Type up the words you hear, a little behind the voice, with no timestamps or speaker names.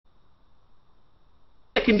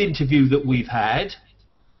second interview that we've had,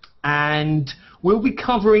 and we'll be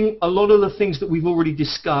covering a lot of the things that we've already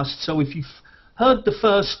discussed. So if you've heard the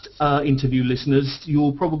first interview, listeners,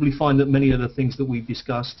 you'll probably find that many of the things that we've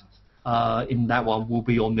discussed in that one will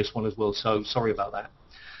be on this one as well. So sorry about that.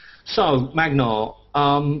 So, Magnar,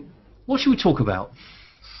 what should we talk about?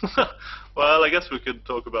 Well, I guess we could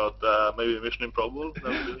talk about maybe Mission Improbable.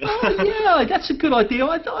 Yeah, that's a good idea.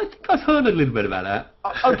 I think I've heard a little bit about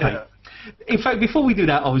that. Okay. In fact, before we do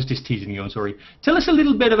that, I was just teasing you. I'm sorry. Tell us a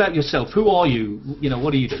little bit about yourself. Who are you? You know,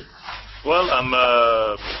 what do you do? Well,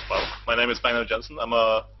 my name is Magnar Jenssen.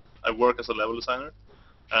 I work as a level designer,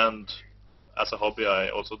 and as a hobby, I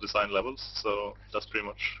also design levels. So that's pretty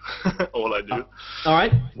much all I do. All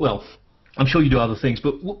right. Well, I'm sure you do other things,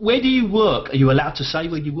 but where do you work? Are you allowed to say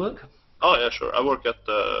where you work? Oh yeah, sure. I work at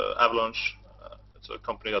Avalanche. It's a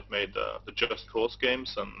company that made the Just Cause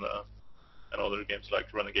games and other games like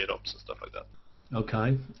Renegade Ops and stuff like that.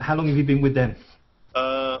 Okay. How long have you been with them?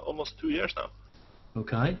 Almost 2 years now.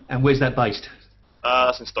 Okay. And where's that based?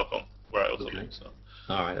 It's in Stockholm, where I also live. So.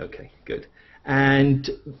 All right. Okay. Good. And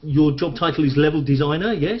your job title is level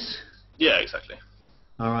designer, yes? Yeah, exactly.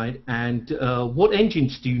 All right. And what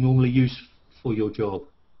engines do you normally use for your job?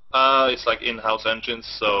 It's like in-house engines,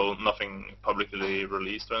 so nothing publicly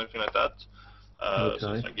released or anything like that. Okay.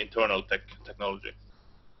 So it's like internal technology.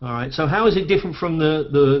 All right. So how is it different from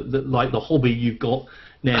the hobby you've got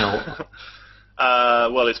now?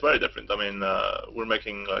 Well, it's very different. I mean, we're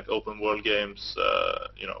making like open world games,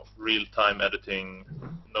 you know, real-time editing,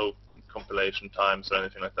 no compilation times or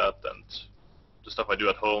anything like that. And the stuff I do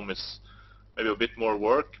at home is maybe a bit more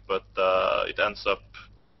work, but it ends up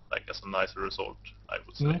like as a nicer result, I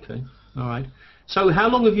would say. Okay. All right. So how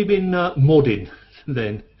long have you been modding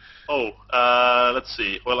then? Oh, let's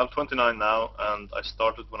see. Well, I'm 29 now, and I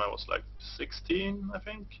started when I was like 16, I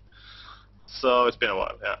think. So it's been a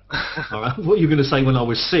while, yeah. All right. What are you going to say when I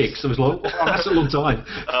was 6? I was like, oh, that's a long time.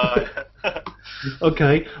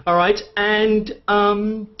 Okay. All right. And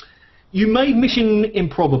you made Mission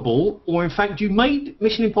Improbable, or in fact, you made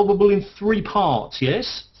Mission Improbable in 3 parts,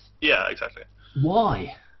 yes? Yeah, exactly.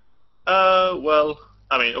 Why? Well,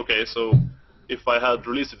 I mean, okay, so if I had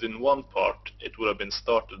released it in 1 part, it would have been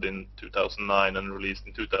started in 2009 and released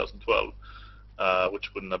in 2012, which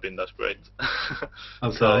wouldn't have been that great.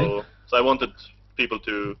 Okay. So I wanted people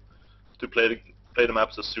to play the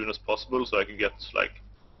maps as soon as possible, so I could get like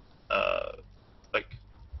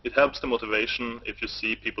it helps the motivation if you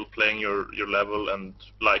see people playing your level and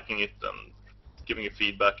liking it and giving you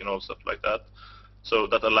feedback and all stuff like that. So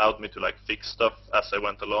that allowed me to like fix stuff as I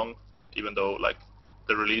went along, even though like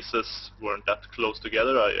the releases weren't that close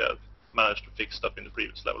together. I managed to fix stuff in the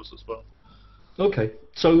previous levels as well. Okay,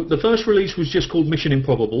 so the first release was just called Mission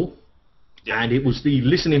Improbable, yeah. And it was the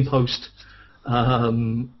Listen in Post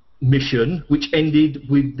mission, which ended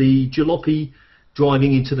with the jalopy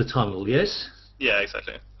driving into the tunnel, yes? Yeah,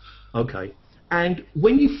 exactly. Okay, and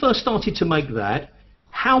when you first started to make that,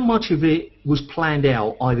 how much of it was planned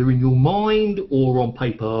out, either in your mind or on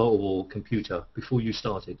paper or computer, before you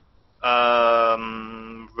started?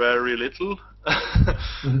 Very little.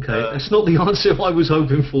 Okay, that's not the answer I was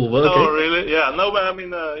hoping for. But okay. No, really? Yeah, no, but I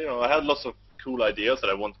mean, you know, I had lots of cool ideas that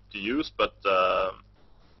I wanted to use, but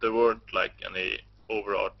there weren't like any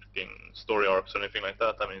overarching story arcs or anything like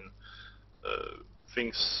that. I mean,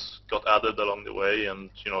 things got added along the way, and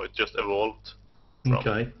you know, it just evolved.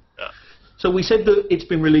 Okay. Yeah. So we said that it's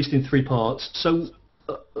been released in 3 parts. So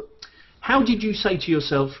how did you say to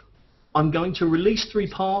yourself, I'm going to release 3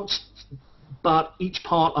 parts, but each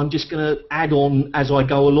part I'm just going to add on as I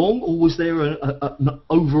go along? Or was there an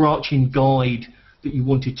overarching guide that you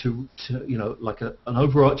wanted to you know, like an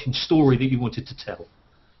overarching story that you wanted to tell?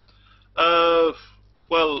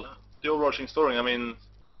 Well, the overarching story, I mean,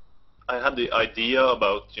 I had the idea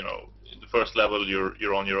about, you know, the first level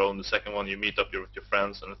you're on your own, the second one you meet up with your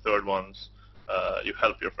friends, and the third one's you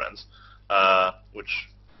help your friends, which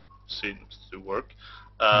seems to work.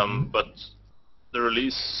 But the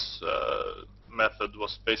release method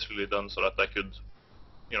was basically done so that I could,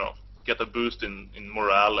 you know, get a boost in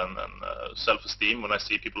morale and self-esteem when I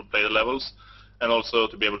see people play the levels, and also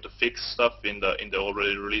to be able to fix stuff in the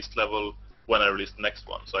already released level when I release the next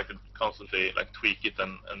one, so I could constantly like tweak it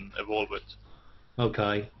and evolve it.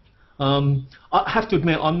 Okay. I have to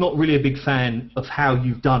admit, I'm not really a big fan of how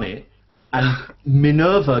you've done it, and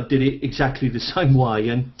Minerva did it exactly the same way.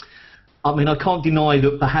 And I mean, I can't deny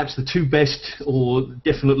that perhaps the 2 best, or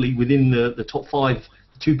definitely within the top 5,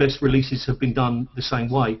 the 2 best releases have been done the same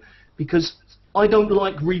way, because I don't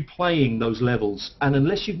like replaying those levels, and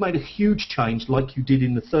unless you've made a huge change like you did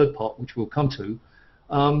in the 3rd part, which we'll come to,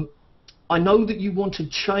 I know that you want to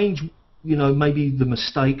change, maybe the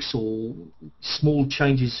mistakes or small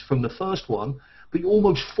changes from the first one, but you're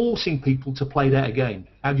almost forcing people to play that again.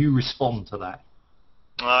 How do you respond to that?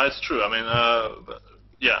 It's true. I mean,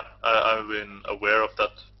 yeah, I've been aware of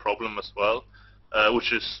that problem as well,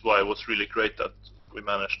 which is why it was really great that we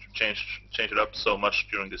managed to change it up so much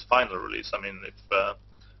during this final release. I mean,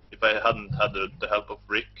 if I hadn't had the help of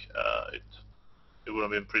Rick, it would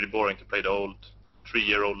have been pretty boring to play the old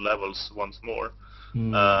 3-year-old levels once more.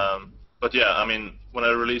 But yeah, I mean, when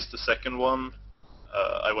I released the second one,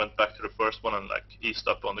 I went back to the first one and like eased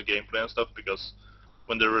up on the gameplay and stuff, because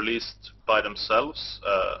when they're released by themselves,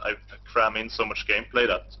 I cram in so much gameplay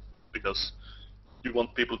that, because you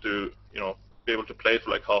want people to, be able to play it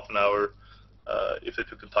for like half an hour if they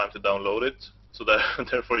took the time to download it. So that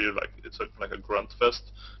therefore it's like a grunt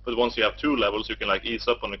fest. But once you have 2 levels, you can like ease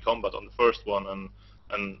up on the combat on the first one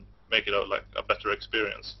and make it like a better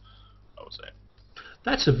experience, I would say.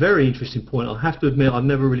 That's a very interesting point. I have to admit, I've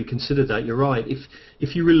never really considered that. You're right.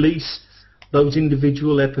 If you release those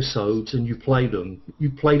individual episodes and you play them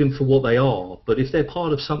for what they are. But if they're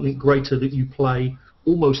part of something greater that you play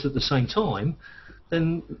almost at the same time,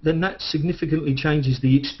 then that significantly changes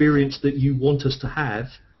the experience that you want us to have.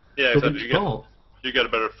 Yeah, exactly. You get a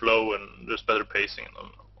better flow and there's better pacing and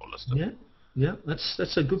all that stuff. Yeah,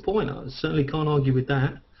 that's a good point. I certainly can't argue with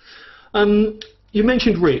that. You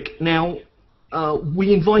mentioned Rick. Now,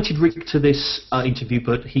 we invited Rick to this interview,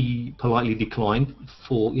 but he politely declined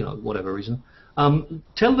for whatever reason.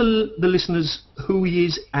 Tell the listeners who he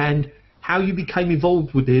is and how you became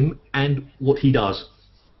involved with him and what he does.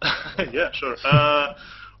 Yeah, sure.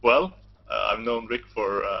 Well, I've known Rick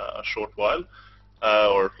for a short while,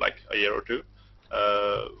 or like a year or 2.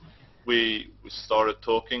 We started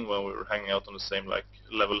talking when we were hanging out on the same like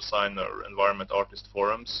level sign or environment artist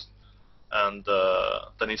forums. And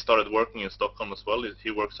then he started working in Stockholm as well.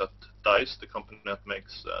 He works at DICE, the company that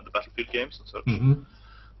makes the Battlefield games and such. Mm-hmm.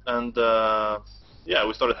 And yeah,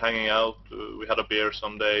 we started hanging out. We had a beer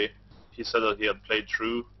someday. He said that he had played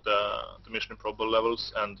through the Mission Improbable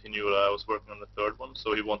levels, and he knew that I was working on the third one,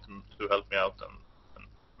 so he wanted to help me out and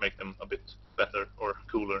make them a bit better or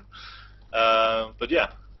cooler. But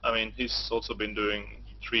yeah, I mean, he's also been doing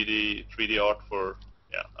 3D art for,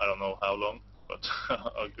 I don't know how long. But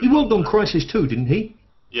he worked on Crysis 2, didn't he?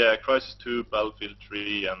 Yeah, Crysis 2, Battlefield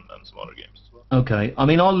 3, and some other games as well. Okay, I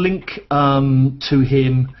mean, I'll link to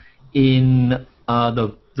him in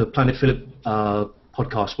the Planet Phillip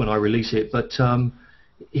podcast when I release it, but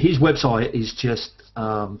his website is just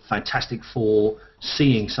fantastic for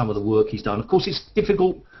seeing some of the work he's done. Of course, it's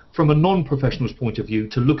difficult from a non-professional's point of view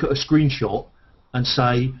to look at a screenshot and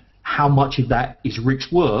say how much of that is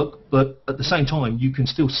Rick's work, but at the same time, you can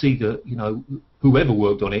still see that, whoever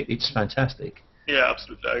worked on it, it's fantastic. Yeah,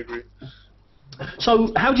 absolutely, I agree.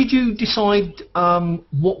 So how did you decide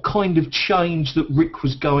what kind of change that Rick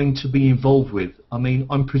was going to be involved with? I mean,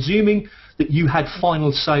 I'm presuming that you had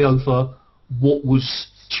final say over what was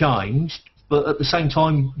changed, but at the same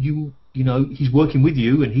time, he's working with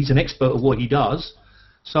you and he's an expert at what he does.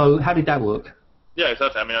 So how did that work? Yeah,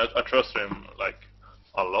 exactly. I mean, I trust him, like,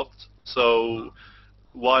 a lot. So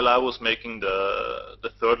while I was making the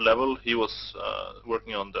third level, he was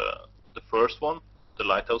working on the first one, the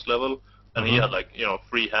lighthouse level, and he had like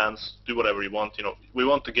free hands, do whatever you want. We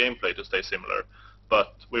want the gameplay to stay similar,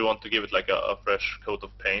 but we want to give it like a fresh coat of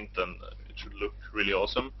paint, and it should look really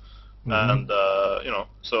awesome. And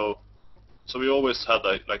so we always had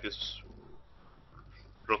like this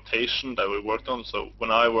rotation that we worked on. So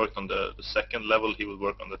when I worked on the second level, he would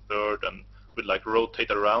work on the third, and would like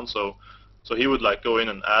rotate around, so he would like go in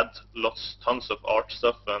and add tons of art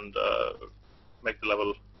stuff and make the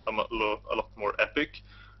level a lot more epic,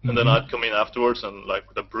 and then I'd come in afterwards and like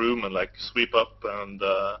with a broom and like sweep up and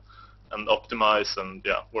optimize and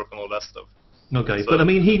work on all that stuff. Okay, so, but I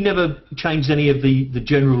mean, he never changed any of the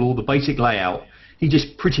general or the basic layout. He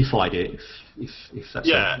just prettified it, if that's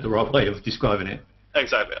the right way of describing it.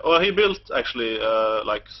 Exactly. Well, he built actually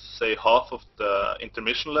like say half of the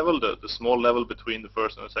intermission level, the small level between the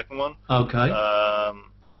first and the second one. Okay.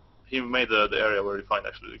 He made the area where you find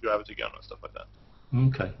actually the gravity gun and stuff like that.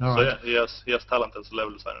 Okay. All right. So yeah, he has talent as a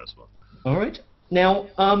level designer as well. All right. Now,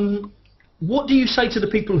 what do you say to the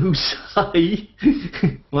people who say,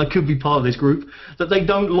 well, I could be part of this group, that they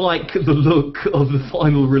don't like the look of the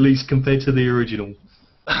final release compared to the original?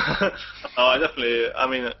 I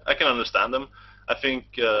mean, I can understand them. I think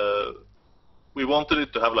we wanted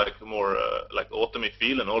it to have like a more like autumny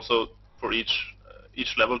feel, and also for each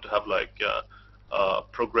level to have like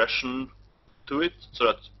progression to it, so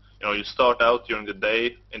that you start out during the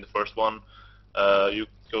day in the first one. You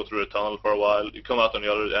go through a tunnel for a while. You come out on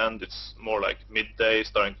the other end. It's more like midday,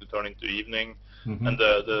 starting to turn into evening. And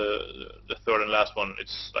the third and last one,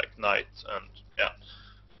 it's like night, and yeah.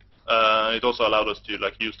 It also allowed us to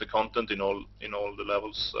like use the content in all the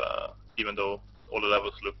levels, even though all the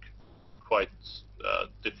levels look quite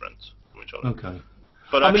different from each other. Okay.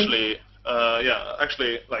 But actually,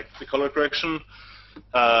 like the color correction,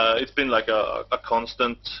 it's been like a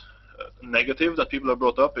constant negative that people have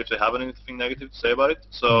brought up if they have anything negative to say about it.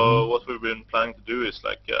 So what we've been planning to do is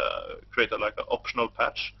like create like an optional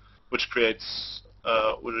patch, which creates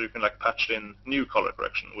where you can like patch in new color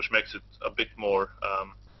correction, which makes it a bit more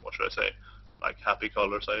what should I say, like happy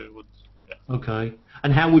colors. I would. Yeah. Okay.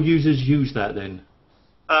 And how would users use that then?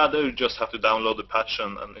 They would just have to download the patch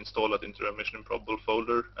and install it into a Mission Improbable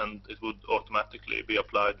folder, and it would automatically be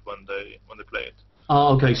applied when they play it.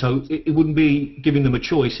 Oh, okay. So it wouldn't be giving them a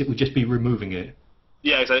choice; it would just be removing it.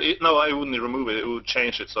 Yeah, exactly. No, I wouldn't remove it. It would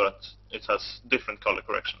change it so that it has different color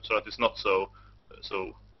correction, so that it's not so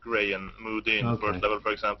gray and moody in the first level,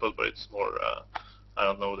 for example, but it's more. I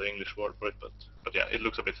don't know the English word for it, but yeah, it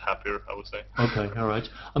looks a bit happier, I would say. Okay, all right.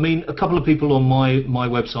 I mean, a couple of people on my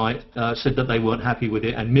website said that they weren't happy with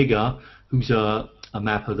it, and Migger, who's a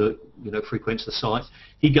mapper that frequents the site,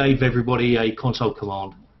 he gave everybody a console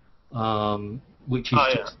command, which is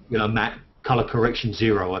just, mat color correction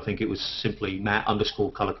 0. I think it was simply mat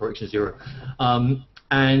 _ color correction 0.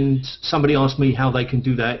 And somebody asked me how they can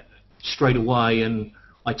do that straight away, and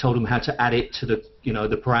I told them how to add it to the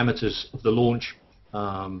the parameters of the launch.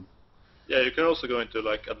 Yeah, you can also go into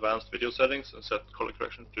like advanced video settings and set color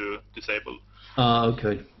correction to disable.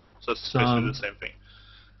 Okay. So it's basically the same thing.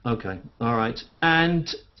 Okay, all right. And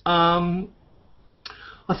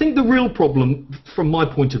I think the real problem, from my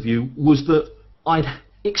point of view, was that I'd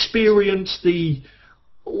experienced the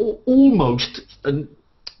almost, and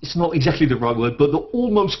it's not exactly the right word, but the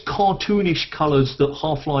almost cartoonish colours that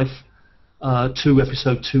Half-Life 2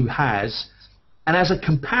 Episode 2 has. And as a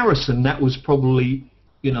comparison, that was probably,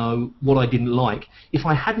 what I didn't like. If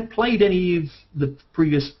I hadn't played any of the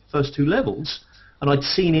previous first 2 levels, and I'd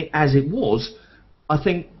seen it as it was, I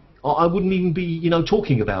think I wouldn't even be,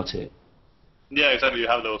 talking about it. Yeah, exactly. You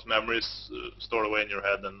have those memories stored away in your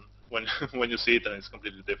head, and when you see it, then it's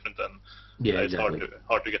completely different, and it's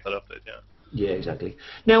hard to get that update. Yeah. Yeah, exactly.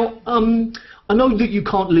 Now, I know that you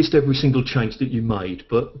can't list every single change that you made,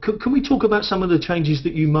 but can we talk about some of the changes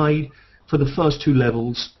that you made for the first 2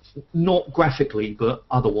 levels, not graphically, but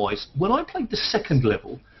otherwise? When I played the second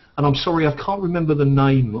level, and I'm sorry, I can't remember the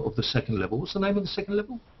name of the second level. What's the name of the second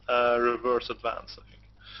level? Reverse Advance, I think.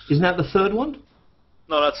 Isn't that the third one?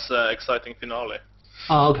 No, that's Exciting Finale.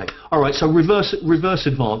 Oh, okay. All right, so Reverse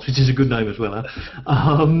Advance, which is a good name as well,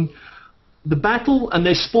 huh? The battle, and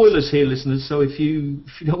there's spoilers here, listeners, so if you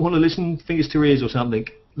don't want to listen, fingers to ears or something,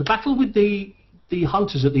 the battle with the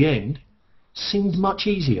hunters at the end seemed much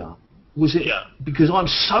easier. Was it because I'm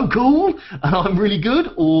so cool and I'm really good,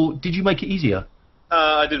 or did you make it easier?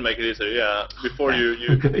 I did make it easier, yeah. Before you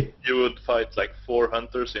would fight like 4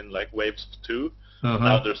 hunters in like waves of 2.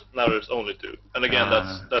 Now there's only 2. And again,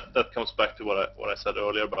 that comes back to what I said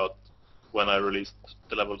earlier about when I released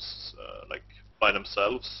the levels like by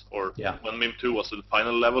themselves, or when MIM 2 was the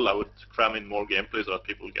final level, I would cram in more gameplay so that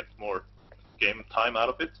people get more game time out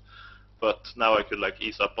of it. But now I could like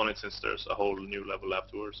ease up on it since there's a whole new level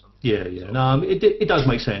afterwards. No, it does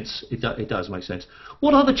make sense. It does make sense.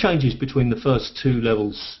 What other changes between the first 2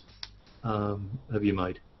 levels have you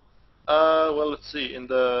made? Well, let's see. In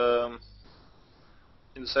the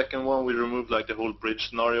second one, we removed like the whole bridge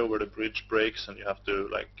scenario where the bridge breaks and you have to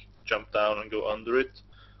like jump down and go under it.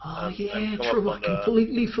 Oh yeah, true. I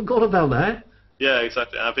completely forgot about that. Yeah,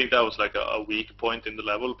 exactly. And I think that was like a weak point in the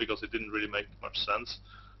level because it didn't really make much sense.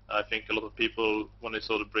 I think a lot of people, when they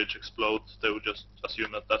saw the bridge explode, they would just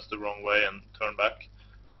assume that that's the wrong way and turn back.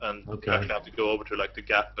 And you actually have to go over to like the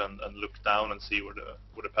gap and look down and see where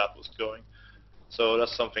the path was going. So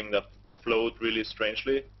that's something that flowed really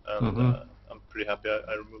strangely, and I'm pretty happy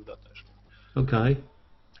I removed that actually. Okay.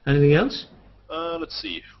 Anything else? Let's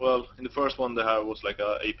see. Well, in the first one there was like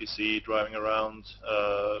a APC driving around.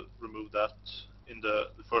 Removed that. In the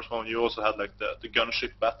first one you also had like the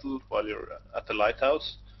gunship battle while you're at the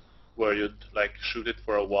lighthouse, where you'd like shoot it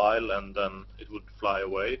for a while and then it would fly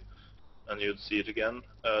away and you'd see it again.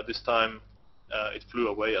 This time it flew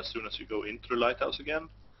away as soon as you go into the lighthouse again,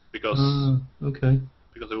 because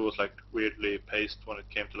it was like weirdly paced when it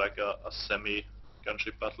came to like a semi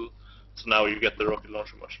gunship battle. So now you get the rocket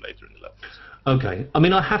launcher much later in the levels. Okay. I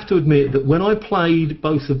mean, I have to admit that when I played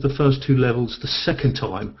both of the first 2 levels the second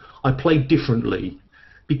time, I played differently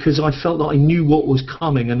because I felt that I knew what was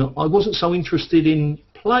coming, and I wasn't so interested in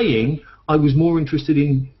playing, I was more interested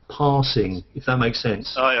in passing, if that makes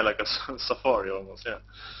sense. Oh yeah, like a safari almost, yeah.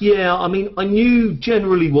 Yeah, I mean, I knew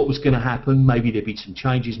generally what was going to happen. Maybe there'd be some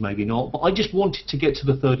changes, maybe not. But I just wanted to get to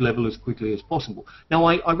the third level as quickly as possible. Now,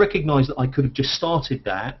 I recognise that I could have just started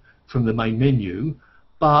that from the main menu,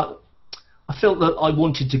 but I felt that I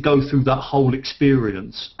wanted to go through that whole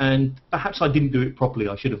experience, and perhaps I didn't do it properly.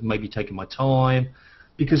 I should have maybe taken my time,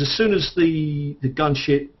 because as soon as the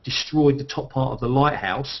gunship destroyed the top part of the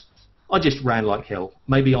lighthouse, I just ran like hell.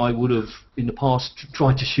 Maybe I would have in the past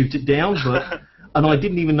tried to shoot it down, but and I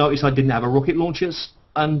didn't even notice I didn't have a rocket launchers,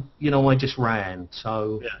 and I just ran.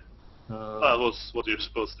 So yeah. That was what you're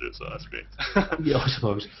supposed to do, so that's great. yeah, I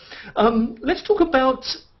suppose. Let's talk about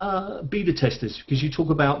beta testers, because you talk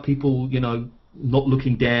about people, not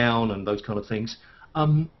looking down and those kind of things.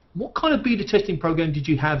 What kind of beta testing program did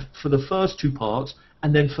you have for the first 2 parts,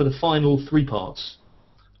 and then for the final 3 parts?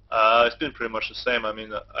 It's been pretty much the same. I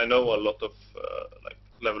mean, I know a lot of like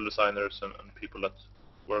level designers and people that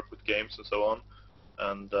work with games and so on,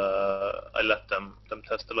 and I let them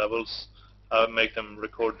test the levels. I make them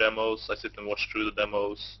record demos. I sit and watch through the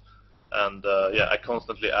demos, and yeah, I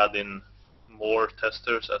constantly add in more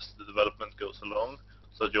testers as the development goes along,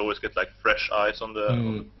 so that you always get like fresh eyes on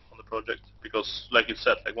the project. Because, like you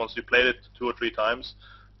said, like once you played it 2 or 3 times,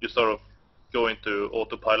 you sort of go into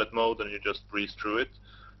autopilot mode and you just breeze through it.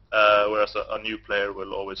 Whereas a new player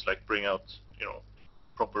will always like bring out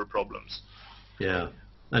proper problems. Yeah,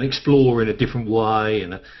 and explore in a different way,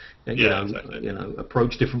 and exactly.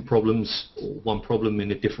 Approach different problems, or one problem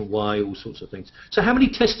in a different way, all sorts of things. So how many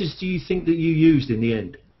testers do you think that you used in the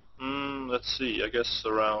end? Let's see, I guess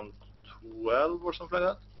around 12 or something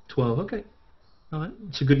like that. 12, okay. All right,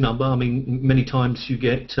 it's a good number. I mean, many times you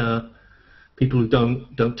get people who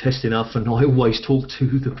don't test enough, and I always talk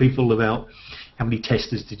to the people about how many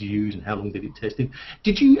testers did you use and how long did it test in.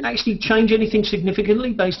 Did you actually change anything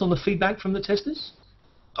significantly based on the feedback from the testers?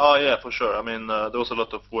 Oh yeah, for sure. I mean, there was a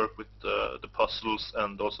lot of work with the puzzles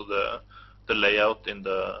and also the layout in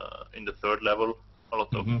the third level. A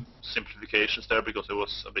lot of simplifications there because it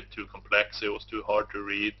was a bit too complex. It was too hard to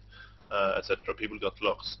read, etc. People got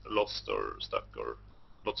lost or stuck or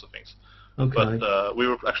lots of things. Okay. But we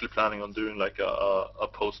were actually planning on doing like a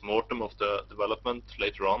post-mortem of the development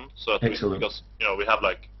later on, so that because we have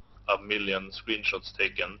like 1 million screenshots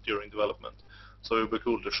taken during development, so it would be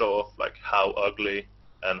cool to show off like how ugly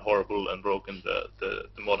and horrible and broken the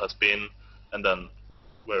mod has been, and then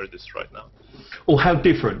where it is right now. Or how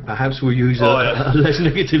different. Perhaps we'll use a less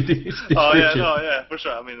negative description. Oh yeah, no, yeah, for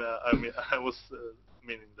sure. I mean, I was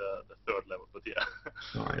meaning the third level, but yeah.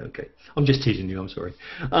 All right, okay. I'm just teasing you. I'm sorry.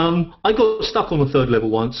 I got stuck on the third level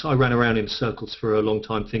once. I ran around in circles for a long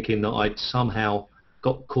time, thinking that I'd somehow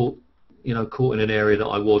got caught in an area that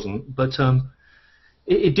I wasn't. But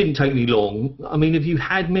it didn't take me long. I mean, have you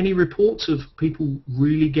had many reports of people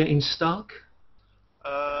really getting stuck?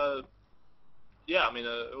 Yeah, I mean,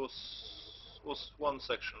 it was one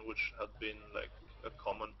section which had been like a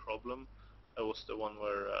common problem. It was the one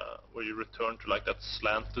where you return to like that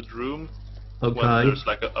slanted room. Okay. When there's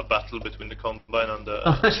like a battle between the Combine and the...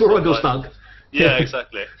 Oh, that's where I got stuck. Yeah,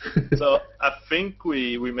 exactly. So I think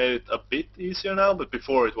we made it a bit easier now, but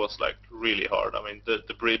before it was like really hard. I mean,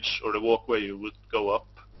 the bridge or the walkway you would go up,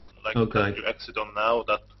 like that you exit on now,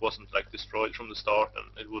 that wasn't like destroyed from the start, and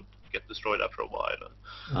it would get destroyed after a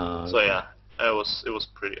while. So yeah, it was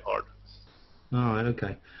pretty hard. All right,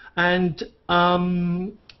 okay. And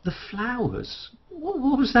the flowers,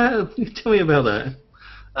 what was that? Tell me about that.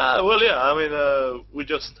 Well, yeah, I mean, we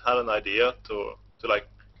just had an idea to like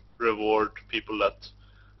reward people that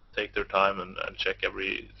take their time and check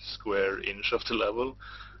every square inch of the level.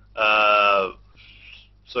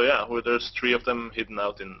 So yeah, there's 3 of them hidden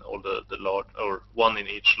out in all the large, or 1 in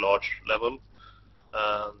each large level.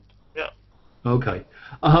 And yeah. Okay.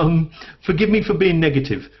 Forgive me for being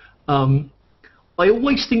negative. I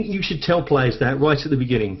always think you should tell players that right at the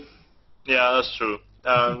beginning. Yeah, that's true.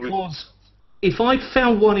 Because if I'd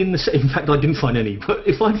found one in fact I didn't find any, but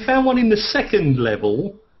if I'd found one in the second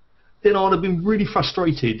level, then I'd have been really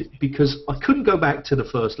frustrated because I couldn't go back to the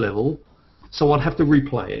first level, so I'd have to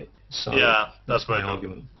replay it. So yeah, that's my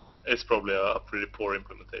argument. It's probably a pretty poor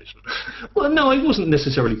implementation. Well, no, it wasn't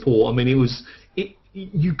necessarily poor. I mean,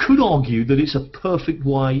 you could argue that it's a perfect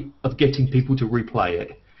way of getting people to replay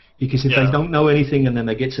it. Because if they don't know anything and then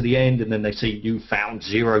they get to the end and then they see you found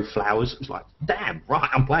 0 flowers, it's like, damn, right,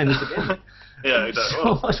 I'm playing this again. Yeah, exactly.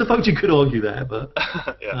 So I suppose you could argue that, but...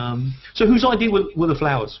 yeah. So whose idea were the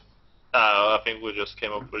flowers? I think we just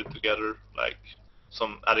came up with it together, like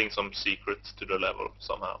adding some secrets to the level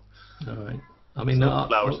somehow. All right. I mean, so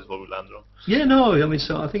flowers is what we landed on. Yeah, no, I mean,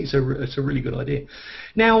 so I think it's a really good idea.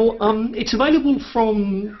 Now, it's available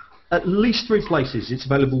from at least 3 places. It's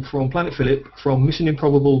available from Planet Phillip, from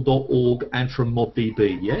missionimprobable.org, and from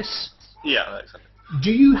ModDB. Yes. Yeah, exactly.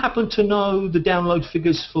 Do you happen to know the download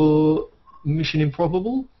figures for Mission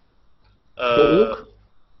Improbable?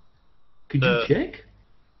 Could you check?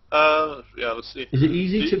 Yeah, let's see. Is it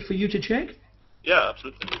easy for you to check? Yeah,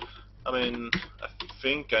 absolutely. I mean, I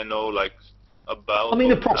think I know like about. I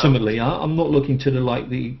mean, approximately. I'm not looking to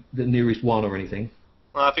the nearest one or anything.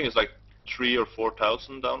 I think it's like 3,000 or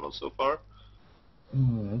 4,000 downloads so far.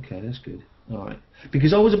 Oh, okay, that's good. All right.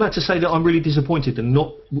 Because I was about to say that I'm really disappointed, and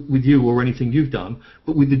not with you or anything you've done,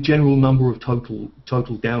 but with the general number of total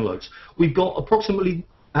downloads. We've got approximately,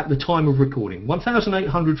 at the time of recording,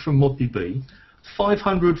 1,800 from ModDB,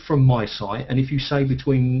 500 from my site, and if you say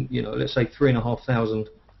between, let's say 3,500,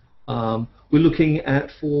 we're looking at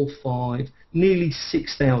 4, 5, nearly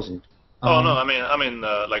 6,000. Oh no, I mean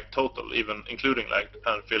like total, even including like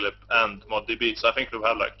Planet Phillip and ModDB. So I think we've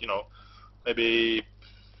had like maybe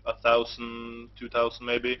 1,000, 2,000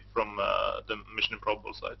 maybe from the Mission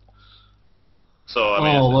Improbable site. So I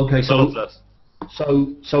mean, okay, it's a lot less.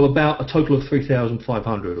 So about a total of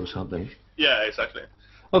 3,500 or something. Yeah, exactly.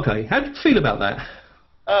 Okay, how do you feel about that?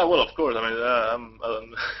 Well, of course. I mean, I'm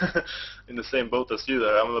in the same boat as you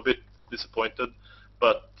there. I'm a bit disappointed,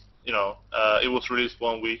 but it was released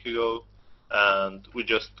 1 week ago, and we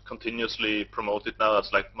just continuously promote it now.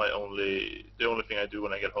 That's like the only thing I do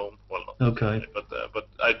when I get home. Well, not okay, but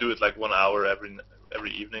I do it like 1 hour every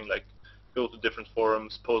evening. Like go to different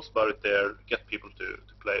forums, post about it there, get people to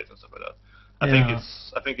play it and stuff like that. I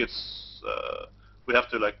think it's we have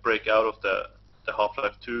to like break out of the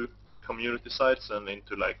Half-Life 2 community sites and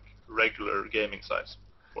into like regular gaming sites.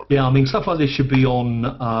 Yeah, I mean, stuff like this should be on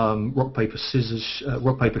rock paper scissors,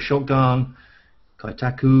 rock paper shotgun,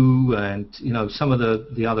 Kotaku, and some of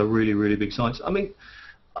the other really big sites. I mean,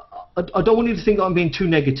 I don't want you to think that I'm being too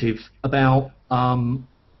negative about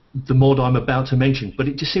the mod I'm about to mention, but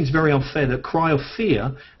it just seems very unfair that Cry of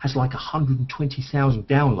Fear has like 120,000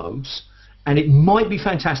 downloads, and it might be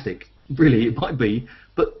fantastic. Really, it might be,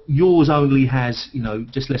 but yours only has,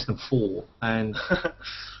 just less than 4. And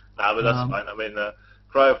nah, but that's fine. I mean,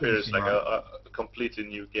 Cry of Fear is like a completely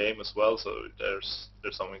new game as well, so there's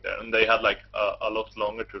something there, and they had like a lot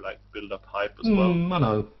longer to like build up hype as well.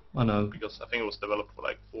 I know. Because I think it was developed for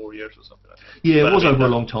like 4 years or something like that. Yeah, it was over a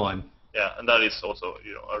long time. Yeah, and that is also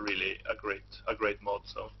a great mod.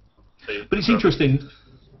 So. But it's interesting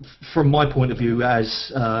from my point of view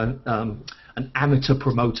as an amateur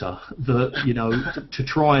promoter that to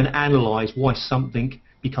try and analyse why something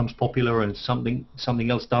becomes popular and something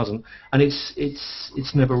else doesn't, and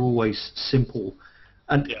it's never always simple.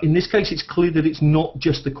 And in this case, it's clear that it's not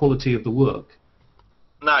just the quality of the work.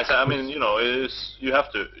 Nice. I mean, you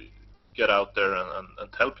have to get out there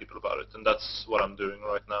and tell people about it, and that's what I'm doing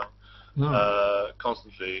right now. No.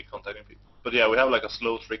 Constantly contacting people. But yeah, we have like a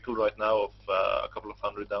slow trickle right now of a couple of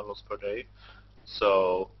 100 downloads per day.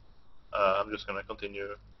 So I'm just gonna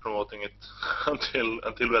continue promoting it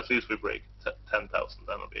until at least we break 10,000.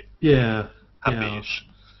 That'll be happy-ish.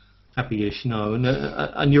 Happy-ish. No,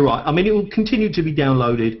 and you're right. I mean, it will continue to be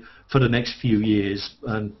downloaded for the next few years,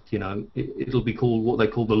 and it'll be called what they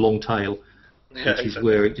call the long tail, which is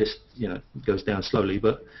where it just goes down slowly.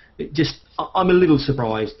 But I'm a little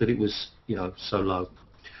surprised that it was so low.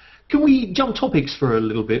 Can we jump topics for a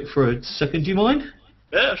little bit for a second? Do you mind?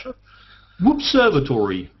 Yeah, sure.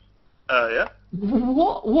 Whoopservatory. Yeah.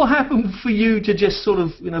 What happened for you to just sort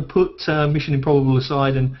of put Mission Improbable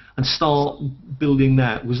aside and start building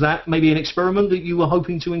that? Was that maybe an experiment that you were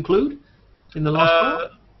hoping to include in the last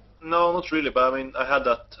part? No, not really. But I mean, I had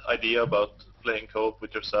that idea about playing co-op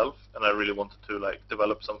with yourself, and I really wanted to like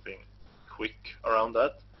develop something quick around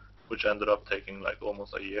that, which ended up taking like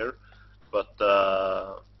almost a year. But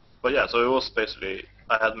yeah, so it was basically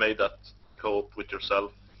I had made that co-op with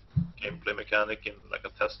yourself gameplay mechanic in like a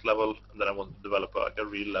test level, and then I wanted to develop like a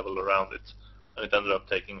real level around it, and it ended up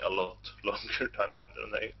taking a lot longer time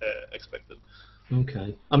than I expected.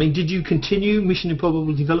 Okay. I mean, did you continue Mission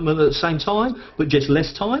Improbable development at the same time, but just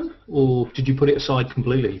less time, or did you put it aside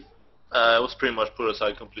completely? It was pretty much put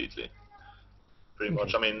aside completely. Pretty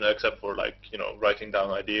much. I mean, except for like writing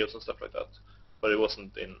down ideas and stuff like that. But I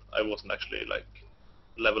wasn't actually like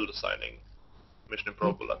level designing Mission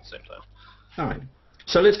Improbable at the same time. All right.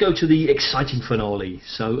 So let's go to the exciting finale.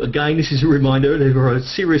 So again, this is a reminder, there are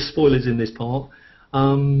serious spoilers in this part.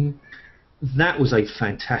 That was a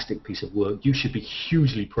fantastic piece of work. You should be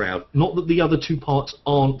hugely proud. Not that the other 2 parts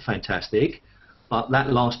aren't fantastic, but that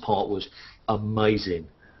last part was amazing.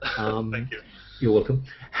 Thank you. You're welcome.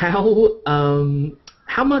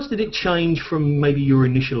 How much did it change from maybe your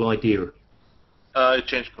initial idea? It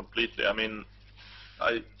changed completely. I mean,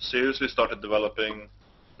 I seriously started developing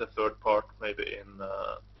the third part maybe in,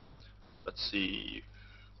 let's see,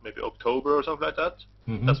 maybe October or something like that.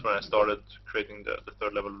 Mm-hmm. That's when I started creating the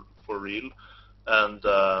third level for real. And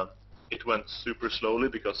it went super slowly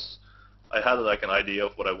because I had like an idea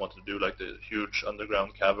of what I wanted to do, like the huge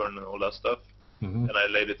underground cavern and all that stuff. Mm-hmm. And I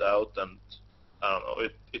laid it out, and I don't know,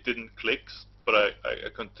 it didn't click, but I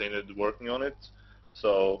continued working on it.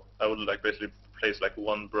 So I would like basically place like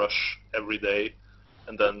one brush every day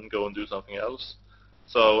and then go and do something else.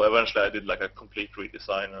 So eventually I did like a complete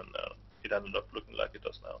redesign, and it ended up looking like it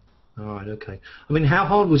does now. All right, okay. I mean, how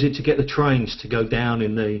hard was it to get the trains to go down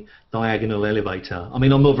in the diagonal elevator? I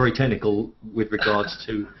mean, I'm not very technical with regards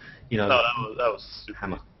to, you know... No, that was super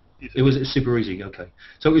hammer. easy. It was super easy, okay.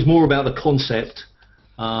 So it was more about the concept.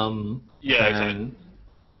 Yeah, exactly.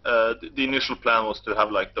 The initial plan was to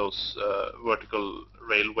have like those vertical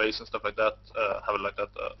railways and stuff like that, have it like that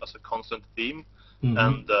as a constant theme. Mm-hmm.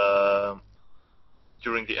 And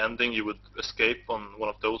during the ending you would escape on one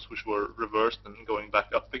of those which were reversed and going back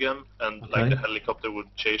up again, and Okay. like the helicopter would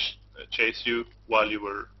chase you while you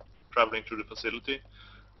were traveling through the facility,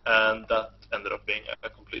 and that ended up being a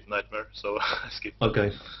complete nightmare, so I skipped it.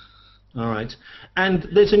 Okay. All right. And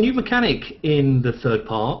there's a new mechanic in the third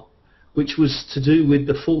part, which was to do with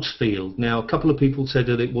the force field. Now, a couple of people said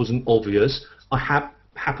that it wasn't obvious. I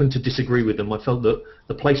happen to disagree with them. I felt that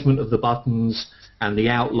the placement of the buttons and the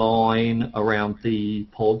outline around the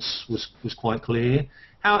pods was quite clear.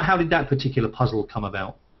 How did that particular puzzle come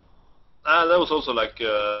about? That was also like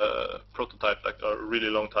a prototype, like a really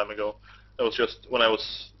long time ago. That was just when I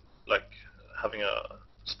was like having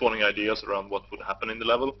spawning ideas around what would happen in the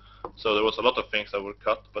level. So there was a lot of things that were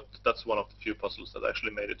cut, but that's one of the few puzzles that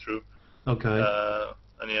actually made it through. Okay.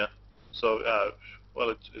 And yeah, so well,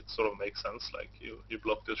 it sort of makes sense. Like you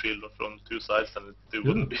block the shield from two sides, and it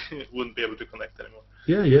wouldn't be able to connect anymore.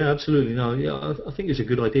 Yeah, absolutely. No, yeah, I think it's a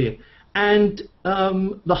good idea. And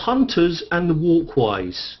the hunters and the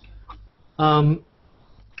walkways.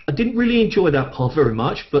 I didn't really enjoy that part very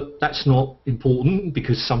much, but that's not important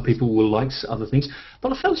because some people will like other things.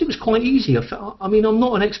 But I felt it was quite easy. I mean, I'm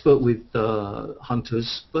not an expert with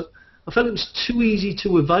hunters, but I felt it was too easy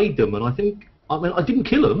to evade them. And I didn't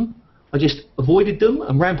kill them. I just avoided them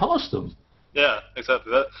and ran past them. Yeah,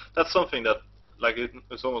 exactly. That's something that like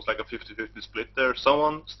it's almost like a 50-50 split there.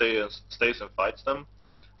 Someone stays and fights them,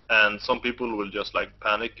 and some people will just like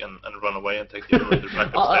panic and run away and take the elevator back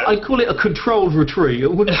upstairs. I call it a controlled retreat. I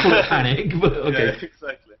wouldn't call it panic, but okay. Yeah,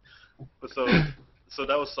 exactly. But so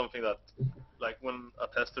that was something that, like, when a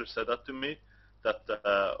tester said that to me, that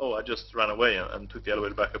I just ran away and took the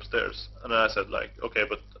elevator back upstairs, and then I said like, okay,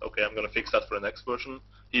 I'm gonna fix that for the next version.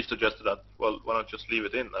 He suggested that, well, why not just leave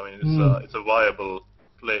it in? I mean, it's a viable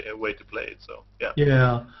way to play it. So yeah.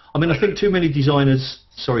 Yeah, I mean, I think too many designers.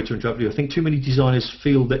 Sorry to interrupt you. I think too many designers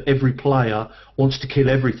feel that every player wants to kill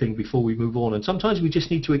everything before we move on, and sometimes we just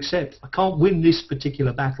need to accept I can't win this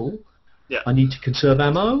particular battle. Yeah. I need to conserve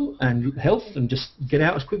ammo and health and just get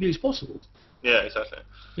out as quickly as possible. Yeah, exactly.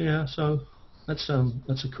 Yeah, so that's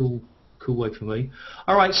a cool way for me.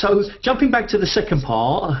 All right, so jumping back to the second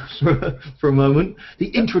part for a moment, the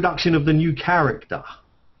introduction of the new character.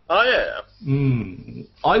 Oh yeah.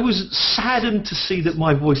 I was saddened to see that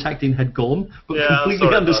my voice acting had gone, but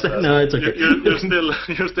completely understand. No, it's okay.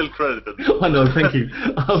 You're still credited. I know, thank you.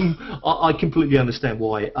 I completely understand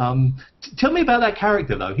why. Tell me about that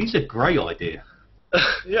character, though. He's a great idea.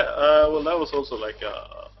 Yeah. Well, that was also like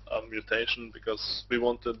a mutation because we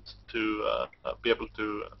wanted to be able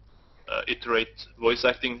to iterate voice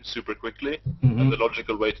acting super quickly, and the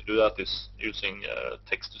logical way to do that is using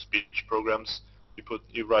text-to-speech programs.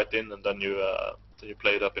 You write in, and then you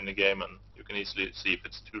play it up in the game, and you can easily see if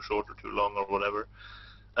it's too short or too long or whatever.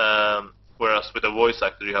 Whereas with a voice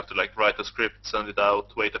actor, you have to like write a script, send it out,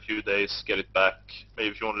 wait a few days, get it back. Maybe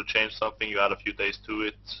if you want to change something, you add a few days to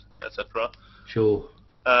it, etc. Sure.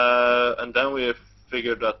 And then we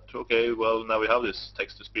figured that okay, well now we have this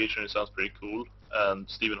text-to-speech, and it sounds pretty cool. And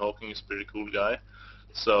Stephen Hawking is a pretty cool guy,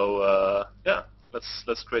 so yeah,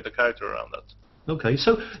 let's create a character around that. Okay,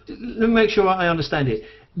 so let me make sure I understand it.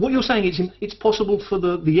 What you're saying is it's possible for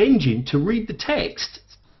the engine to read the text,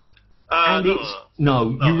 and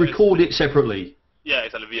no, you record it separately. Yeah,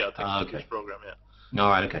 it's via a text-to-speech program. Yeah. All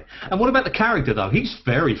right, okay. And what about the character though? He's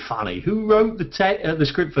very funny. Who wrote the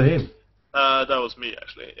script for him? That was me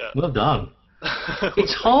actually. Yeah. Well done.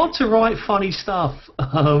 It's hard to write funny stuff.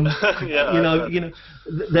 Yeah,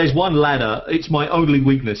 there's one ladder. It's my only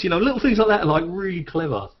weakness. Little things like that are like really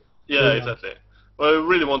clever. Yeah, exactly. Well, we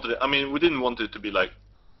really wanted it. I mean, we didn't want it to be like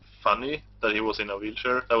funny that he was in a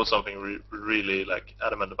wheelchair. That was something we really like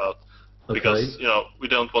adamant about. Okay. Because we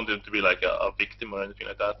don't want him to be like a victim or anything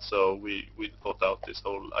like that. So we thought out this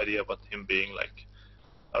whole idea about him being like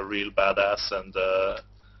a real badass, and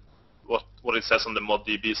what it says on the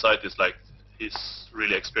ModDB site is like he's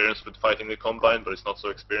really experienced with fighting the Combine, but he's not so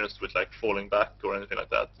experienced with like falling back or anything like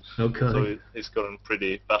that. Okay. So he's gotten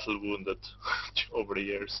pretty battle wounded over the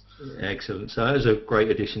years. Excellent. So that was a great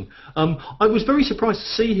addition. I was very surprised to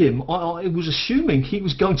see him. I was assuming he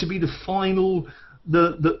was going to be the final,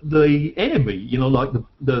 the enemy, like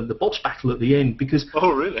the boss battle at the end, because...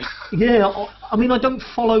 Oh, really? Yeah, I mean, I don't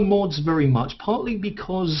follow mods very much, partly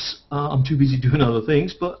because I'm too busy doing other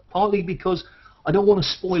things, but partly because I don't want to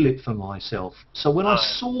spoil it for myself. So when I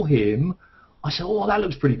saw him, I said, oh, that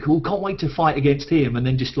looks pretty cool, can't wait to fight against him, and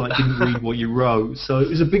then just like didn't read what you wrote. So it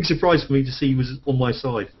was a big surprise for me to see he was on my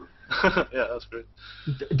side. Yeah, that's great.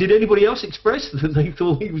 Did anybody else express that they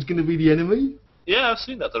thought he was going to be the enemy? Yeah, I've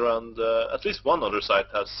seen that around, at least one other site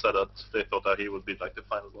has said that they thought that he would be like the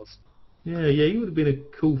final boss. Yeah, he would have been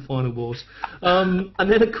a cool final boss. And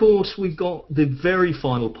then, of course, we've got the very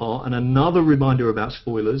final part, and another reminder about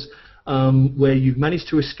spoilers, where you've managed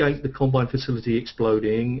to escape the Combine facility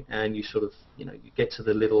exploding, and you sort of, you get to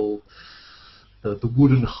the little, the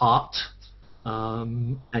wooden hut,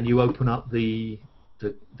 and you open up the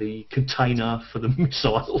container for the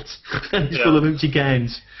missiles, and it's full of empty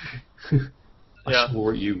cans. I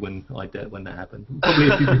swore at you when that happened. Probably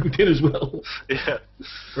a few people did as well. Yeah.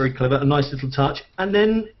 Very clever, a nice little touch. And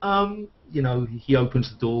then, he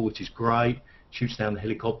opens the door, which is great, shoots down the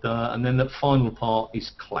helicopter, and then the final part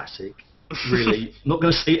is classic. Really, not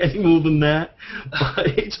going to say any more than that, but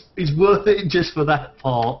it's worth it just for that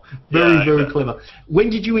part. Very clever. When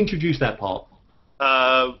did you introduce that part?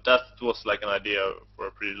 That was like an idea for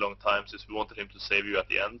a pretty long time, since we wanted him to save you at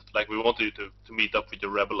the end. Like, we wanted you to meet up with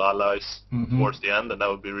your rebel allies towards the end, and that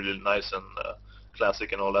would be really nice and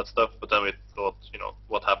classic and all that stuff. But then we thought,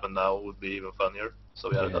 what happened now would be even funnier. So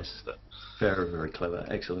yeah, that's very clever.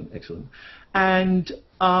 Excellent. And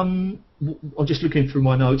I'm just looking through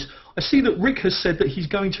my notes. I see that Rick has said that he's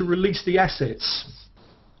going to release the assets.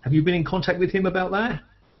 Have you been in contact with him about that?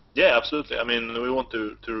 Yeah, absolutely. I mean, we want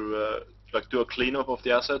to like do a cleanup of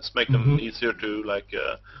the assets, make them easier to like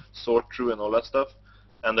sort through and all that stuff,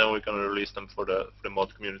 and then we're going to release them for the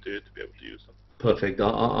mod community to be able to use them. Perfect.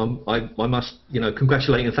 I must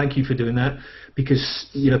congratulate and thank you for doing that, because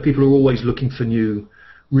people are always looking for new,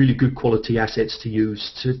 really good quality assets to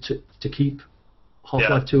use to keep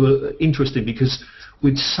Half-Life 2 interesting, because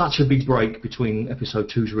with such a big break between Episode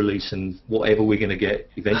 2's release and whatever we're going to get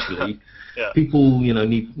eventually, people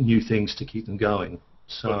need new things to keep them going.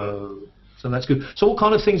 So that's good. So what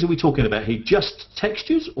kind of things are we talking about here? Just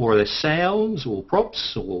textures, or are there sounds, or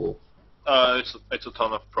props, or? It's a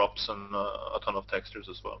ton of props and a ton of textures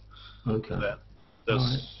as well. Okay. Yeah.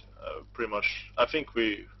 There's pretty much. I think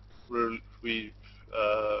we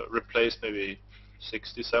replaced maybe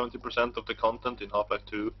 60-70% of the content in Half-Life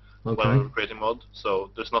 2 when we were creating mod. So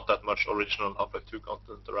there's not that much original Half-Life 2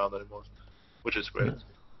 content around anymore, which is great.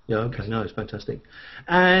 Yeah, okay, no, it's fantastic.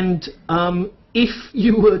 And if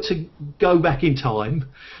you were to go back in time,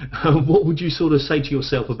 what would you sort of say to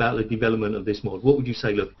yourself about the development of this mod? What would you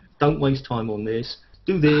say, look, don't waste time on this,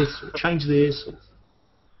 do this, or change this? Or...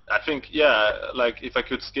 I think, like if I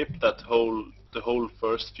could skip the whole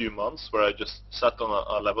first few months where I just sat on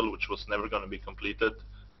a level which was never going to be completed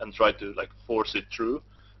and tried to like force it through,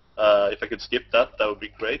 if I could skip that would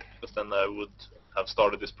be great, because then I would have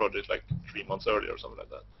started this project like 3 months earlier or something like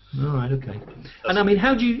that. All right, okay. And I mean,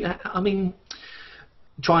 how do you,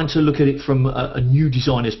 trying to look at it from a new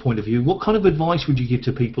designer's point of view, what kind of advice would you give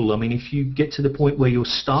to people? I mean, if you get to the point where you're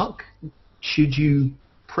stuck, should you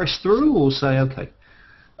press through or say, okay,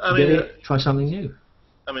 try something new?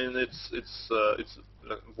 I mean, it's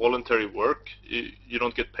voluntary work. You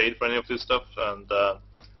don't get paid for any of this stuff, and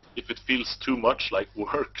if it feels too much like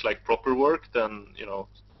work, like proper work, then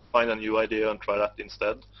find a new idea and try that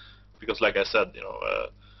instead. Because like I said,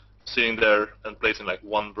 sitting there and placing like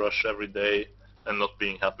one brush every day and not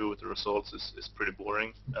being happy with the results is pretty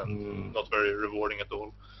boring and not very rewarding at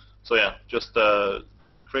all. So yeah, just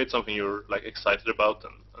create something you're like excited about,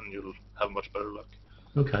 and you'll have much better luck.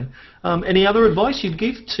 Okay. Any other advice you'd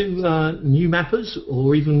give to new mappers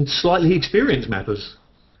or even slightly experienced mappers?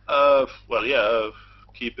 Well, yeah.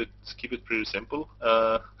 Keep it pretty simple.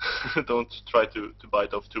 Don't try to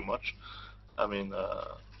bite off too much. I mean,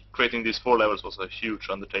 creating these 4 levels was a huge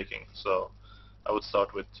undertaking. So I would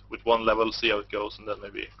start with one level, see how it goes, and then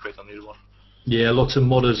maybe create a new one. Yeah, lots of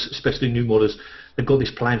modders, especially new modders, they've got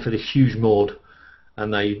this plan for this huge mod,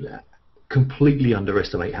 and they completely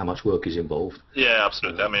underestimate how much work is involved. Yeah,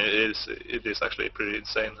 absolutely. I mean, it is actually pretty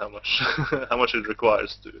insane how much how much it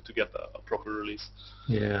requires to get a proper release.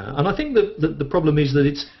 Yeah, and I think that the problem is that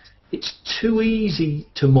it's too easy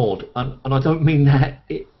to mod, and I don't mean that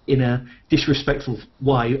in a disrespectful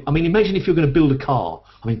way. I mean, imagine if you're going to build a car.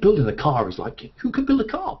 I mean, building a car is like, who can build a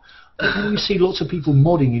car? And then you see lots of people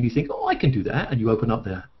modding, and you think, oh, I can do that, and you open up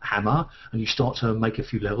the hammer, and you start to make a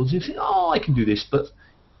few levels, and you think, oh, I can do this, but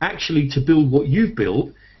actually to build what you've built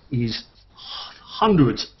is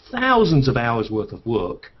hundreds, thousands of hours worth of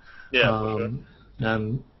work. Yeah, for sure.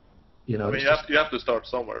 You know, I mean, you have to start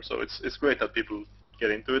somewhere, so it's great that people get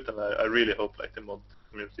into it, and I really hope like the mod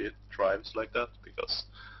community thrives like that, because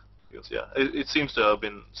yeah, it seems to have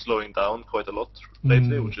been slowing down quite a lot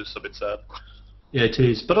lately, which is a bit sad. Yeah, it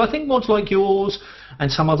is. But I think mods like yours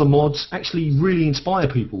and some other mods actually really inspire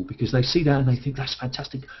people, because they see that and they think that's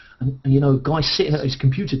fantastic. And you know, a guy sitting at his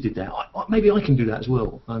computer did that. Maybe I can do that as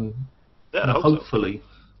well. And yeah, hopefully. So.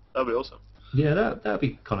 That'd be awesome. Yeah, that'd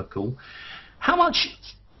be kind of cool. How much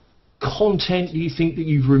content do you think that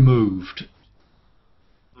you've removed?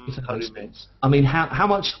 If that makes sense. I mean, how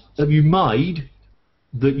much have you made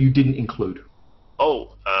that you didn't include?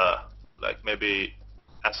 Oh, like maybe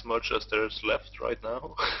as much as there's left right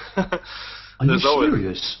now. Are you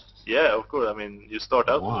serious? Yeah, of course. I mean, you start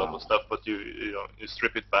out with a lot of stuff, but you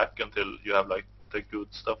strip it back until you have like the good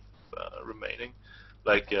stuff remaining.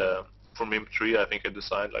 Like for MIMP3, I think I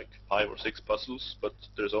designed like 5 or 6 puzzles, but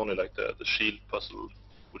there's only like the shield puzzle,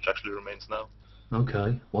 which actually remains now.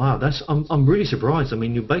 Okay. Wow, I'm really surprised. I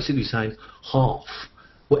mean, you're basically saying half.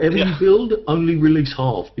 Whatever you build, only release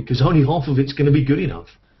half, because only half of it's going to be good enough.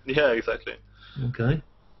 Yeah, exactly. Okay.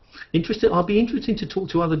 Interesting. I'll be interested to talk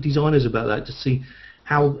to other designers about that, to see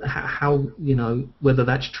how you know, whether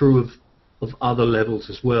that's true of other levels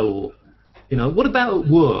as well, or you know, what about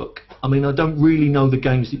at work? I mean, I don't really know the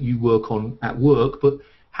games that you work on at work, but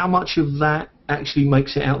how much of that actually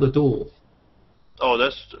makes it out the door? Oh,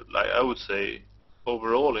 that's like, I would say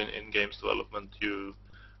overall in games development, you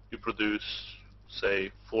produce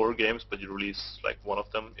say 4 games, but you release like 1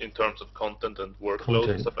 of them in terms of content and workload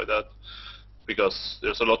and stuff like that, because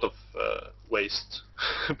there's a lot of waste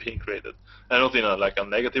being created, and not in a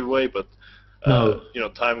negative way, but you know,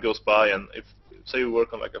 time goes by, and if say you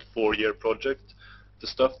work on like a 4-year project, the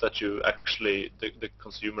stuff that you actually the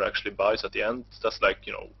consumer actually buys at the end, that's like,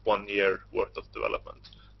 you know, 1 year worth of development.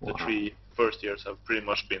 The 3 first years have pretty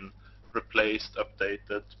much been replaced,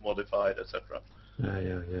 updated, modified, etc.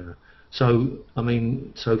 Yeah. So I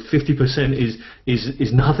mean, so 50%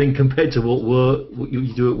 is nothing compared to what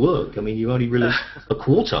you do at work. I mean, you only release a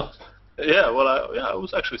quarter. Yeah, well, I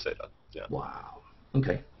would actually say that. Yeah. Wow.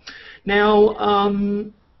 Okay. Now,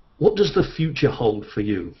 what does the future hold for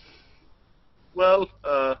you? Well,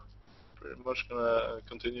 pretty much gonna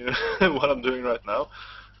continue what I'm doing right now.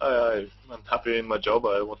 I'm happy in my job.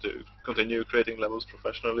 I want to continue creating levels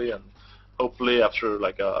professionally, and hopefully after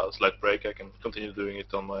like a slight break, I can continue doing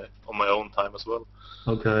it on my own time as well.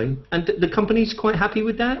 Okay. And the company's quite happy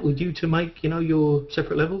with that, with you to make, you know, your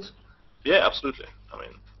separate levels? Yeah, absolutely. I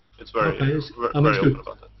mean, it's very open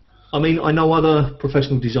about that. I mean, I know other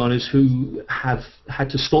professional designers who have had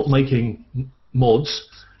to stop making mods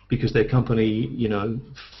because their company, you know,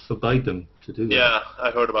 forbade them to do that. Yeah,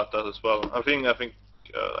 I heard about that as well. I think like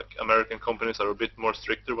American companies are a bit more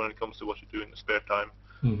stricter when it comes to what you do in the spare time.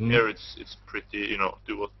 Here it's pretty, you know,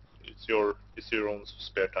 it's your own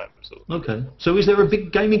spare time. So. Okay. So is there a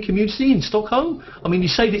big gaming community in Stockholm? I mean, you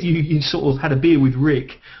say that you sort of had a beer with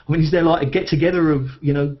Rick. I mean, is there like a get-together of,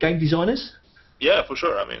 you know, game designers? Yeah, for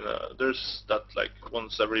sure. I mean, there's that like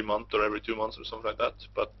once every month or every 2 months or something like that.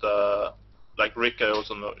 But like Rick, I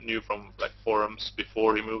also knew from like forums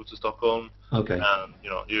before he moved to Stockholm. Okay. And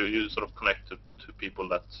you know, you sort of connect to people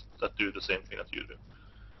that do the same thing that you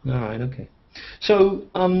do. All right. Okay. So,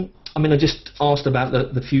 I mean, I just asked about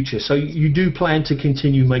the future. So you do plan to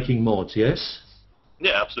continue making mods, yes?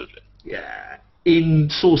 Yeah, absolutely. Yeah. In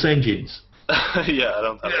Source engines? Yeah, I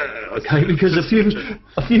don't have any. Okay, because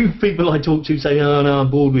a few people I talk to say, oh no,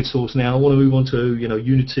 I'm bored with Source now. I want to move on to, you know,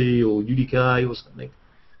 Unity or UDK or something.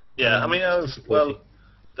 Yeah, I mean, well,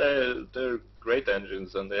 they're great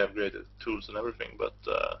engines and they have great tools and everything, but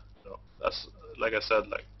you know, that's, like I said,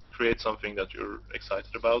 like, create something that you're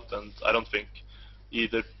excited about, and I don't think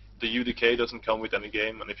either the UDK doesn't come with any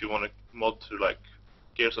game, and if you want to mod to like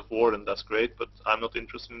Gears of War, then that's great, but I'm not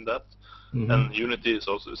interested in that. And Unity is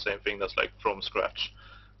also the same thing, that's like from scratch.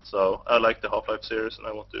 So I like the Half-Life series, and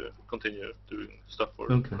I want to continue doing stuff for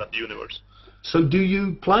that universe. So do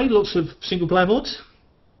you play lots of single-player mods?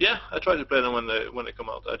 Yeah, I try to play them when they come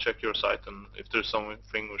out. I check your site, and if there's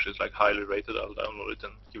something which is like highly rated, I'll download it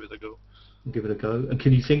and give it a go. Give it a go. And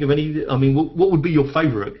can you think of any? I mean, what would be your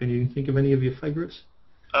favourite? Can you think of any of your favourites?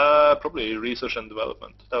 Probably research and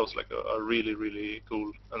development. That was like a really, really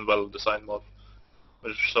cool and well-designed mod,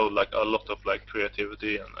 which showed like a lot of like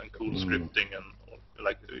creativity and cool scripting, and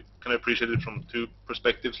like you can appreciate it from two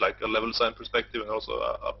perspectives, like a level design perspective and also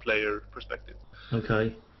a player perspective.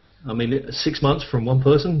 Okay. I mean, 6 months from one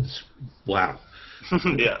person? Wow.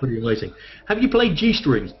 Yeah. Pretty amazing. Have you played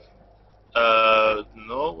G-String?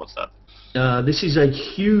 No, what's that? This is a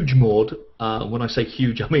huge mod. When I say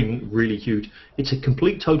huge, I mean really huge. It's a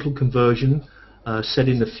complete total conversion, set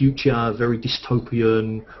in the future, very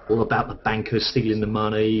dystopian, all about the bankers stealing the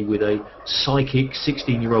money with a psychic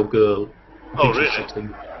 16-year-old girl. Oh, really? 16.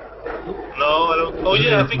 No, I don't. Oh,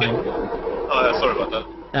 yeah, I think Oh, yeah, sorry about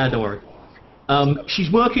that. Don't worry. She's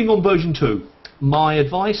working on version 2. My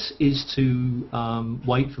advice is to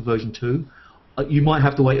wait for version 2. You might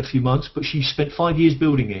have to wait a few months, but she spent 5 years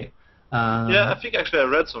building it. Yeah, I think actually I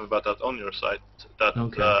read something about that on your site. That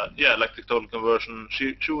yeah, like the total conversion.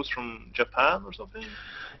 She was from Japan or something.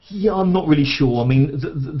 Yeah, I'm not really sure. I mean,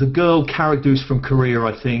 the girl character is from Korea,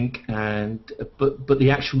 I think, but the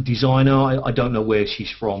actual designer, I don't know where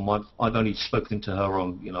she's from. I've only spoken to her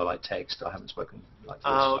on like text. I haven't spoken like this.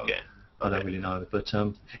 Okay. I don't really know, but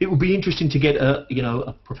it would be interesting to get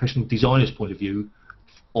a professional designer's point of view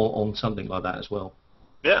on something like that as well.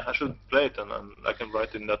 Yeah, I should play it, and I can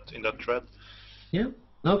write in that thread. Yeah.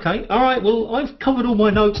 Okay. All right. Well, I've covered all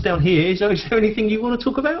my notes down here. Is there anything you want to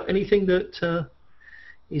talk about? Anything that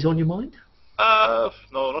is on your mind? No,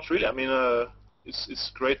 not really. I mean,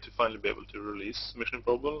 it's great to finally be able to release Mission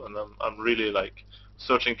Improbable, and I'm really like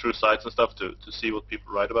searching through sites and stuff to see what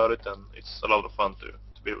people write about it, and it's a lot of fun to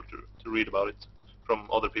be able to read about it from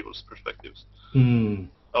other people's perspectives.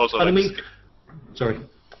 Also, sorry.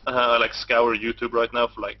 I like scour YouTube right now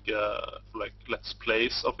for like let's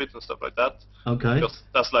plays of it and stuff like that. Okay. Because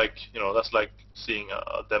that's like seeing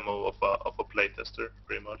a demo of a playtester,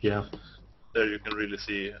 pretty much. Yeah. There you can really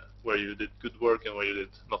see where you did good work and where you did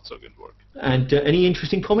not so good work. And any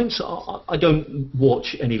interesting comments? I don't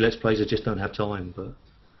watch any Let's Plays. I just don't have time. But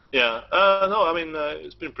yeah. No, I mean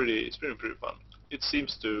it's been pretty fun. It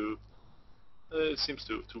seems to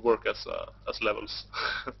work as levels.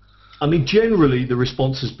 I mean, generally the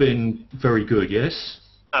response has been very good. Yes.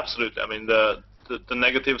 Absolutely. I mean, the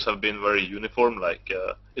negatives have been very uniform. Like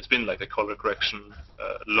it's been like the color correction,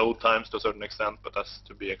 load times to a certain extent, but that's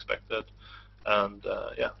to be expected. And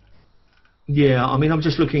yeah. Yeah. I mean, I'm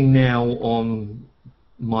just looking now on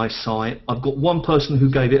my site. I've got one person who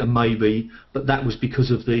gave it a maybe, but that was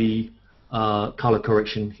because of the color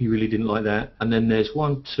correction. He really didn't like that. And then there's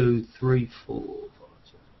 1, 2, 3, 4, 5,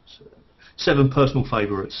 6, 7 personal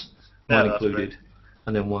favourites, mine included,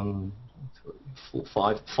 and then 1, 3,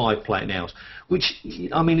 4, 5 play it nows. Which,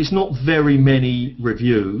 I mean, it's not very many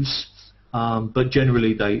reviews, but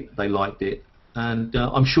generally they liked it, and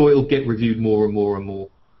I'm sure it'll get reviewed more and more and more.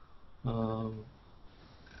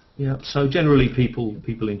 Yeah, so generally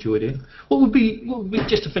people enjoyed it. What would be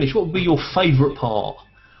just to finish? What would be your favourite part,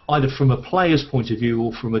 either from a player's point of view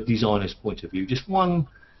or from a designer's point of view? Just one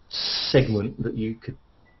segment that you could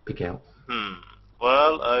pick out.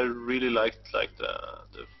 Well, I really liked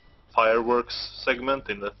the fireworks segment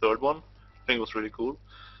in the third one. I think it was really cool.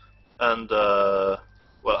 And my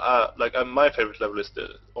favorite level is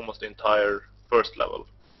almost the entire first level,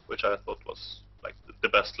 which I thought was like the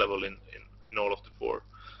best level in all of the 4.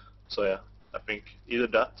 So yeah, I think either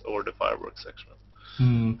that or the fireworks section.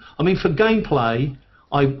 I mean, for gameplay,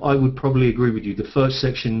 I would probably agree with you. The first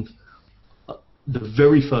section, the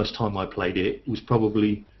very first time I played it, was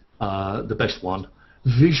probably the best one.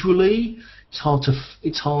 Visually, it's hard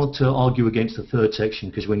to argue against the third section,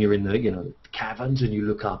 because when you're in the caverns and you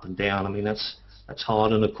look up and down, I mean that's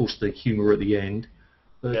hard, and of course the humour at the end.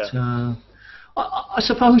 But yeah. I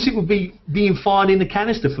suppose it would be being fired in the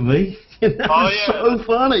canister for me. That's so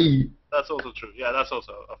funny. That's also true. Yeah, that's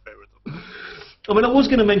also a favourite. I mean, I was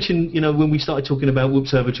going to mention, when we started talking about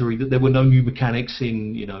Observatory, that there were no new mechanics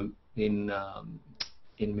in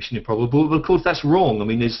Mission Improbable, but of course that's wrong. I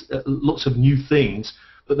mean, there's lots of new things,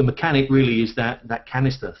 but the mechanic really is that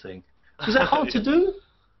canister thing. Was that hard to do?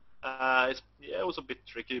 It was a bit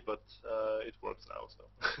tricky, but it works now. So.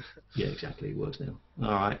 Yeah, exactly, it works now.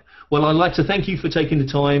 All right. Well, I'd like to thank you for taking the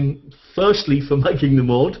time, firstly for making the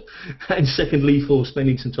mod, and secondly for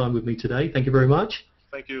spending some time with me today. Thank you very much.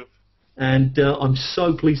 Thank you. And I'm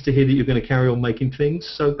so pleased to hear that you're going to carry on making things.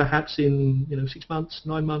 So perhaps in 6 months,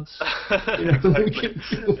 9 months, Exactly.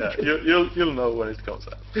 You'll know when it comes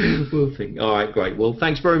out. We'll think. All right, great. Well,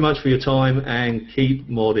 thanks very much for your time, and keep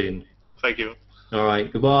modding. Thank you. All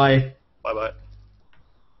right, goodbye. Bye bye.